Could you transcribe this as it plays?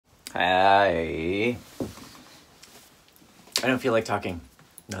Hi. I don't feel like talking.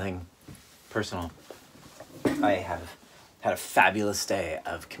 Nothing personal. I have had a fabulous day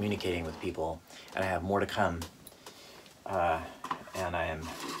of communicating with people, and I have more to come. And I am,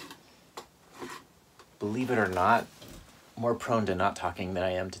 believe it or not, more prone to not talking than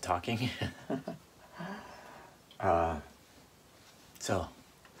I am to talking. So,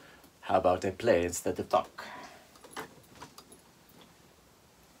 how about I play instead of talk?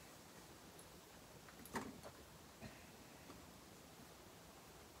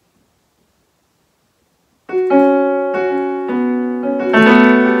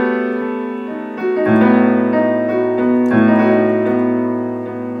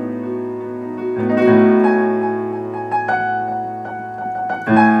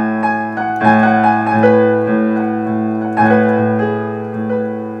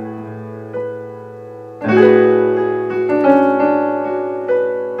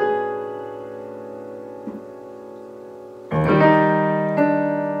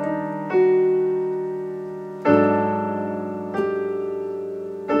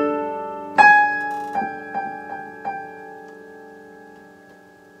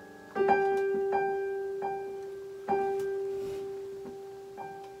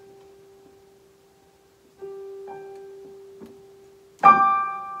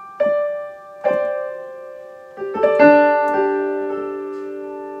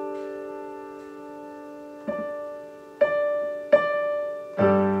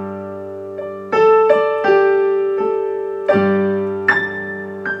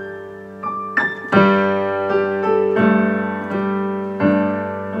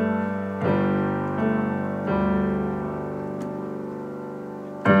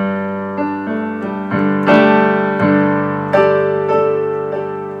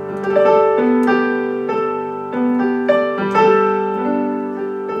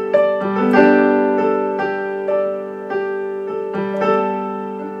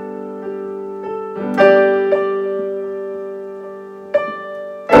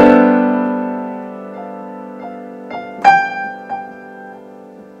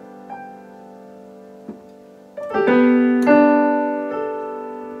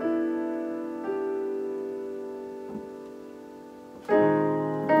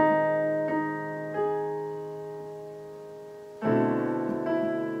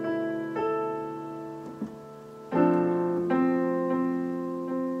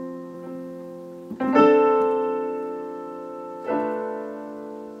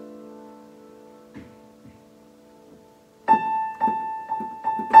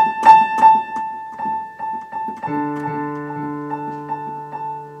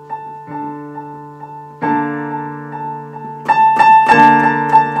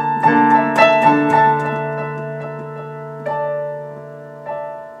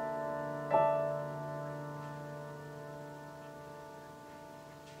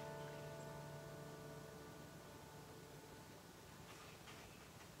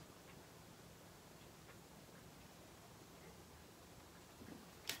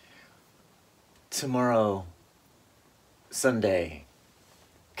 Tomorrow, Sunday.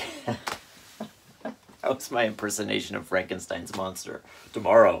 That was my impersonation of Frankenstein's monster.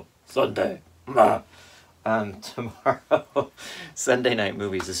 Tomorrow, Sunday. Tomorrow, Sunday night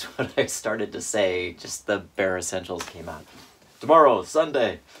movies is what I started to say. Just the bare essentials came out. Tomorrow,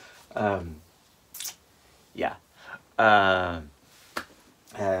 Sunday. Yeah. Yeah.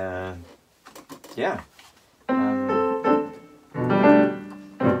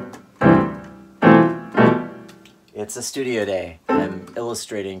 It's a studio day. I'm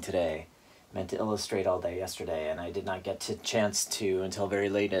illustrating today. Meant to illustrate all day yesterday, and I did not get a chance to until very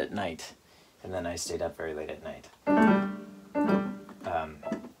late at night. And then I stayed up very late at night.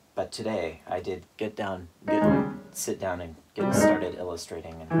 But today, I did sit down and get started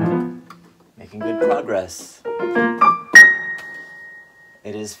illustrating and making good progress.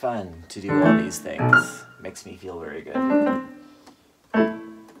 It is fun to do all these things. Makes me feel very good.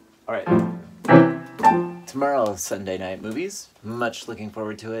 All right. Tomorrow, Sunday night movies. Much looking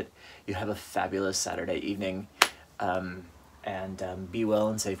forward to it. You have a fabulous Saturday evening. And be well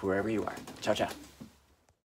and safe wherever you are. Ciao, ciao.